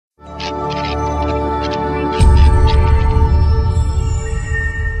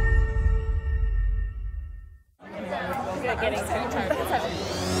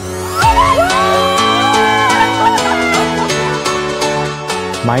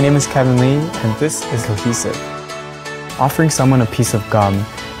My name is Kevin Lee, and this is Cohesive. Offering someone a piece of gum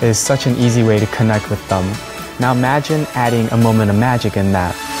is such an easy way to connect with them. Now imagine adding a moment of magic in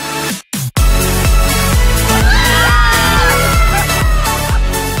that.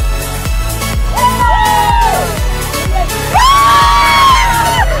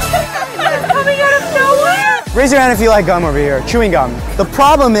 Raise your hand if you like gum over here, chewing gum. The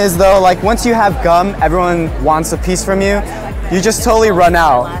problem is though, like once you have gum, everyone wants a piece from you. You just totally run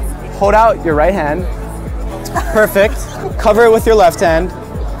out. Hold out your right hand. Perfect. Cover it with your left hand.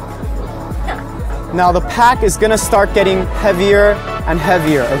 Now the pack is gonna start getting heavier and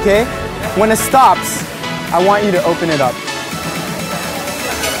heavier, okay? When it stops, I want you to open it up.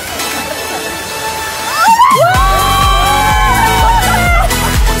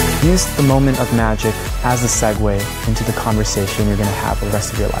 Use the moment of magic as a segue into the conversation you're gonna have for the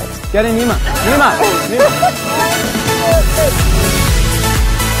rest of your life. Get in, Nima. Nima!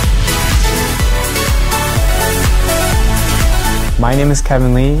 My name is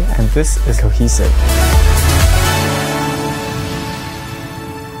Kevin Lee, and this is Cohesive.